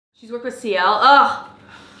She's worked with CL. Oh,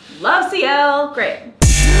 love CL. Great.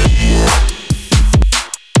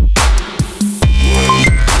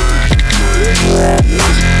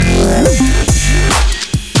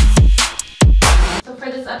 So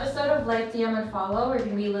for this episode of Like, DM, and Follow, we're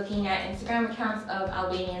going to be looking at Instagram accounts of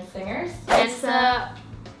Albanian singers. It's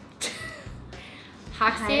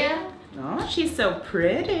Haxia. Oh, she's so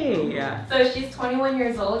pretty. So she's 21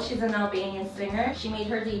 years old. She's an Albanian singer. She made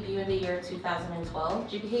her debut in the year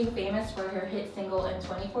 2012. She became famous for her hit single in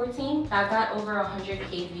 2014 that got over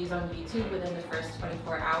 100K views on YouTube within the first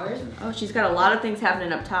 24 hours. Oh, she's got a lot of things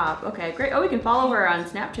happening up top. Okay, great. Oh, we can follow her on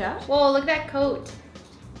Snapchat. Whoa, look at that coat.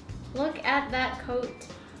 Look at that coat.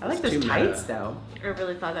 I like those tights though. I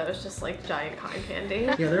really thought that was just like giant cotton candy.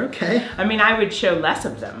 Yeah, they're okay. I mean, I would show less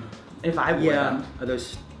of them if I wore them. Are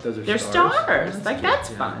those are They're stars. Like, that's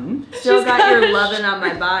fun. Still got your lovin' on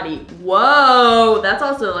my body. Whoa, that's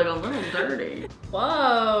also like a little dirty.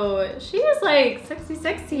 Whoa, she is like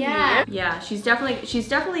sexy. Yeah. Yeah, she's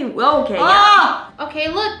definitely, well, okay, Ah! yeah. Okay,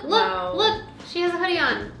 look. Look. She has a hoodie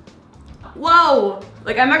on. Whoa.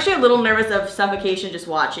 Like, I'm actually a little nervous of suffocation just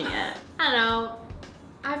watching it. I don't know.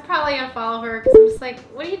 I'd probably unfollow her because I'm just like,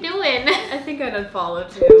 what are you doing? I think I'd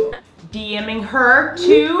unfollow too. DMing her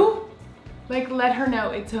too? Like, let her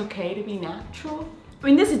know it's okay to be natural. I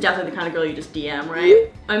mean, this is definitely the kind of girl you just DM,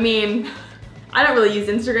 right? I mean, I don't really use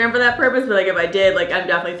Instagram for that purpose, but like if I did, like I'm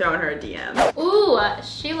definitely throwing her a DM. Ooh,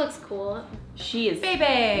 she looks cool. She is Baby.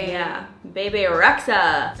 Yeah, Baby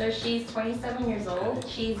Rexa. So she's 27 years old.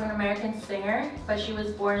 She's an American singer, but she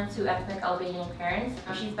was born into ethnic Albanian parents.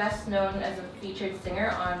 She's best known as a featured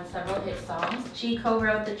singer on several hit songs. She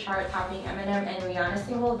co-wrote the chart-topping Eminem and Rihanna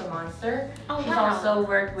single, The Monster. Oh, She's also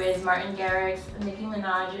worked with Martin Garrix, Nicki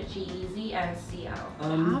Minaj, G-Eazy, and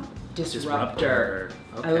CL. Disruptor.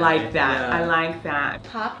 Okay. I like that. Yeah. I like that.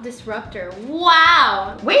 Pop Disruptor.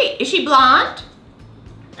 Wow. Wait, is she blonde?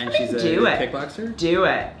 And she's a Do it. kickboxer? Do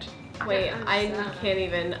it. Wait, I so. can't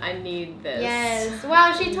even. I need this. Yes.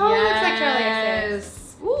 Wow, she totally looks like Charlie XCX.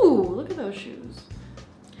 Yes. Ooh, look at those shoes.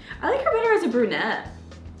 I like her better as a brunette,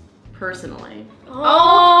 personally.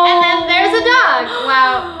 Oh, and then there's a dog.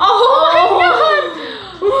 Wow. Oh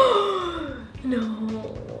my god. No.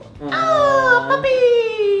 Oh,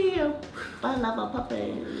 puppy! I love a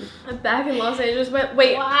puppy. I'm back in Los Angeles, but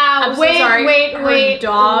wait. Wow. I'm so sorry. Her Wait.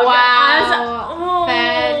 dog Wow. oh.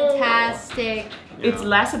 Fantastic. It's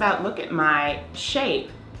less about look at my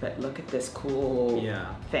shape, but look at this cool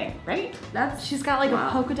thing, right? She's got like Wow.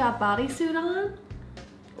 a polka dot bodysuit on.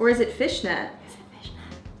 Or is it fishnet?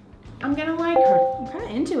 I'm gonna like her. I'm kind of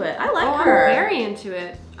into it. I like I'm her. very into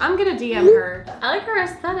it. I'm gonna DM her. I like her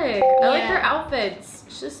aesthetic. I like her Yeah. outfits.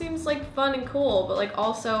 She just seems like fun and cool, but like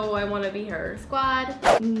also I want to be her. Squad.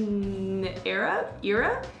 Era?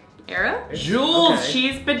 Jules, Okay.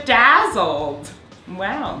 she's bedazzled.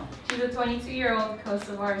 Wow. She's a 22-year-old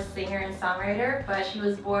Kosovar singer and songwriter, but she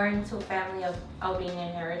was born to a family of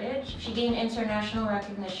Albanian heritage. She gained international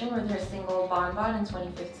recognition with her single Bon Bon in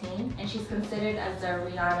 2015, and she's considered as the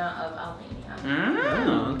Rihanna of Albania.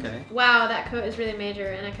 Oh, okay. Wow, that coat is really major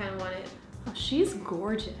and I kind of want it. Oh, she's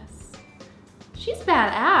gorgeous. She's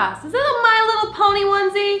badass. Is that a My Little Pony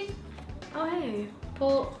onesie? Oh, hey.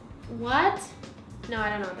 Pull. What? No, I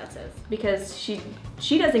don't know what that says. Because she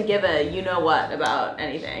doesn't give a you-know-what about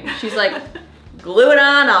anything. She's like, glue it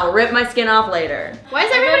on, I'll rip my skin off later. Why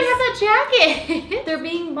does everybody have that jacket? They're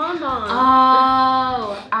being bonbons.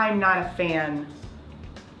 Oh. I'm not a fan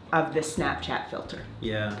of the Snapchat filter,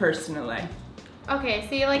 Yeah. personally. Okay,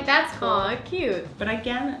 see, like that's cool. Aw, cute. But I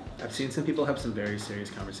get it. I've seen some people have some very serious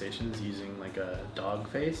conversations using like a dog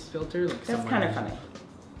face filter. Like That's kind of funny.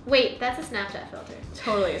 Wait, that's a Snapchat filter.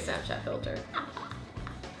 Totally a Snapchat filter.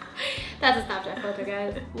 That's a Snapchat filter,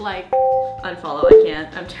 guys. Like, Unfollow, I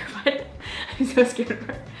can't. I'm terrified. I'm so scared of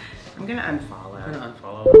her. I'm gonna unfollow. I'm gonna I'm a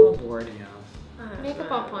unfollow. little bored. Yeah.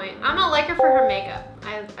 Makeup on point. I'm gonna like her for her makeup.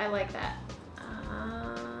 I like that.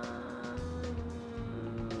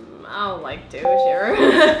 I'll like do,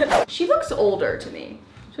 sure. She looks older to me.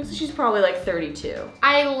 She looks like she's probably like 32.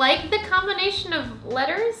 I like the combination of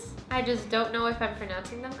letters. I just don't know if I'm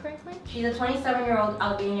pronouncing them correctly. She's a 27-year-old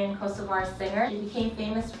Albanian Kosovar singer. She became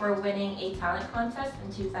famous for winning a talent contest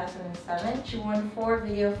in 2007. She won 4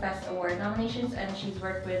 Video Fest Award nominations, and she's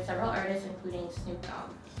worked with several artists, including Snoop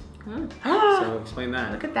Dogg. So explain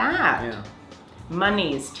that. Look at that. Yeah.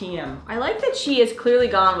 Money's TM. I like that she has clearly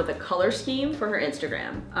gone with a color scheme for her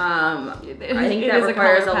Instagram. I think It that is a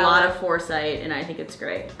requires a color lot palette. of foresight, and I think it's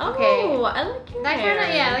great. Okay. Oh, I like your That hair. kind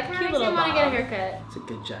of, yeah, that kind of Cute makes me little want to get a bob. haircut. It's a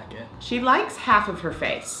good jacket. She likes half of her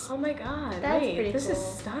face. Oh my god, That's wait, pretty this is cool.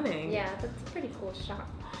 stunning. Yeah, that's a pretty cool shot.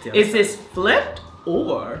 The Is other this flipped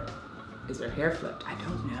Or is her hair flipped? I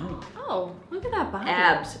don't know. Oh, look at that body.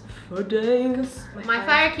 Abs for days. My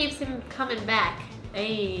fire keeps him coming back.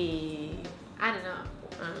 Hey. I don't know.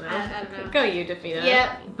 I don't know. Go you, Defina.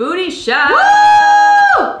 Yep. Booty shot.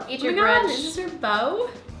 Woo! Eat Oh your my God, brunch. is this her bow?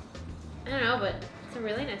 I don't know, but it's a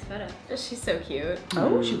really nice photo. She's so cute.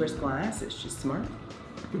 Oh, she wears glasses. She's smart.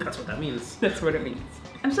 That's what that means. That's what it means.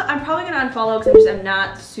 I'm probably gonna unfollow because I'm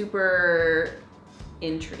not super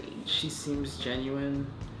intrigued. She seems genuine,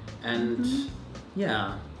 and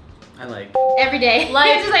yeah, I like. Every day.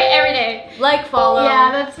 Like- Just like every day. Like, follow.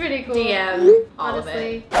 Yeah, that's pretty cool. DM. All of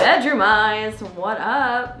Honestly. it. Bedroom eyes, what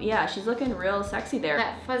up? Yeah, she's looking real sexy there.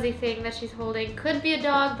 That fuzzy thing that she's holding could be a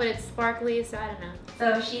dog, but it's sparkly, so I don't know.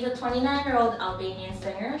 So she's a 29-year-old Albanian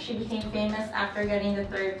singer. She became famous after getting the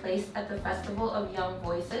 3rd place at the Festival of Young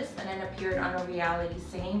Voices and then appeared on a reality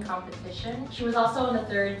singing competition. She was also in the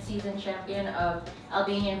 3rd season champion of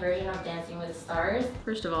Albanian version of Dancing with the Stars.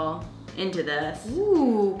 First of all, into this.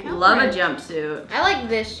 Ooh, Love a Catherine. jumpsuit. I like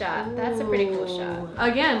this shot. That's a pretty cool shot.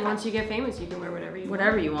 Again, once you get famous, you can wear whatever you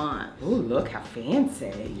Whatever you want. Oh, look how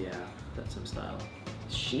fancy. Yeah, that's some style.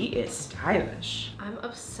 She is stylish. I'm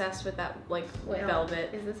obsessed with that, like, Wait,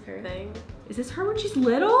 velvet Is this her? thing. Is this her when she's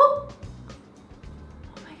little? Oh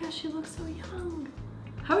my gosh, she looks so young.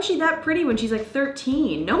 How is she that pretty when she's like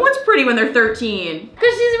 13? No one's pretty when they're 13.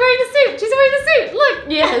 Because she's wearing the suit. She's wearing the suit. Look.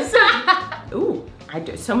 Yes. Ooh, I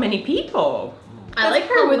do so many people. I like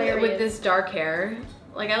her with hilarious. this dark hair.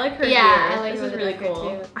 Like, I like her Yeah, hair. I like this her is with really the dark hair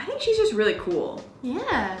cool. too. I think she's just really cool.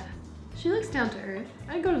 Yeah. She looks down to earth.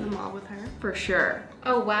 I'd go to the mall with her. For sure.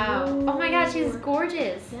 Oh wow. Oh my god, she's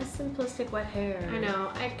gorgeous. Yes, simplistic wet hair. I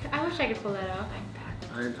know. I wish I could pull that off.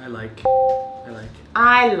 I like.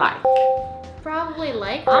 I like. Probably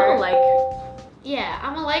like her. I'm like, Yeah,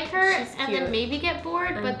 I'm gonna like her She's and cute. then maybe get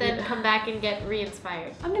bored, And but then be- come back and get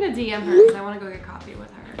re-inspired. I'm gonna DM her because I want to go get coffee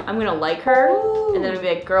with her. I'm gonna like her, and then I'll be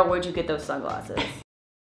like, girl, where'd you get those sunglasses?